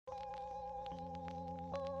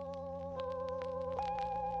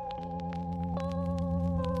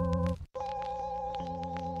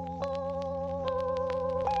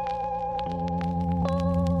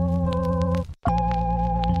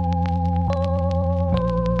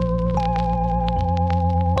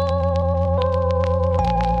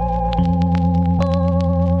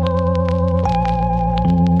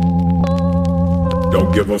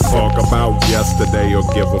give a fuck about yesterday or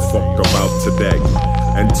give a fuck about today.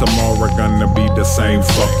 And tomorrow gonna be the same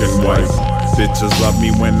fucking way. Bitches love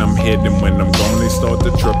me when I'm hitting, when I'm gone they start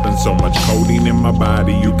to tripping. So much codeine in my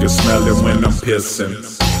body, you can smell it when I'm pissing.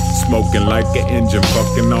 Smoking like an engine,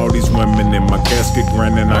 fucking all these women in my casket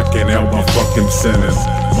grinning. I can't help my fucking sinning.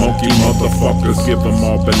 Monkey motherfuckers, give them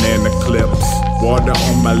all banana clips. Water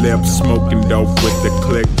on my lips, smoking dope with the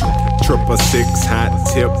click. 666 hot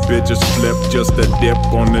tip, bitches flip, just a dip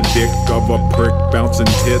on the dick of a prick.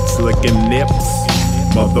 Bouncing tits, licking nips.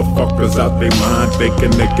 Motherfuckers out they mind,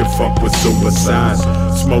 thinking they can fuck with suicide.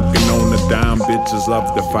 Smoking on the dime, bitches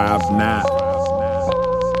love the 5-9.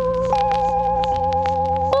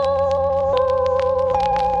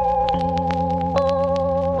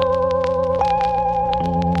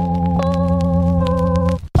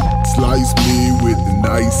 Slice me with an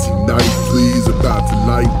icy knife, please. About to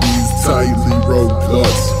light these tightly rolled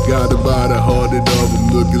blunts. Got about 100 of them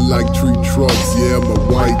looking like tree trunks. Yeah, my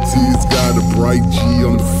white tee's got a bright G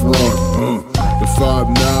on the front. The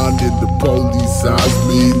 5'9" and the police eyes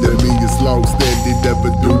me. That means it's long standing, never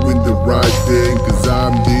doing the right thing. Cause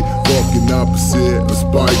I'm the fucking opposite of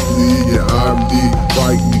Spike Lee. Yeah, I'm the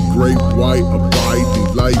fighting great white, abiding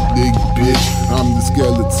lightning, bitch. I'm the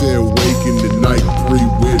skeleton waking the night, 3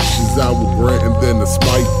 wishes I will grant and then I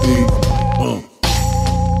smite thee.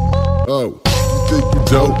 Oh, you think you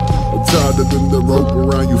dope? I'm tighter than the rope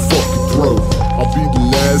around your fucking throat. I'll be the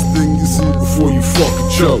last thing you see before you fucking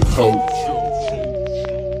choke, ho.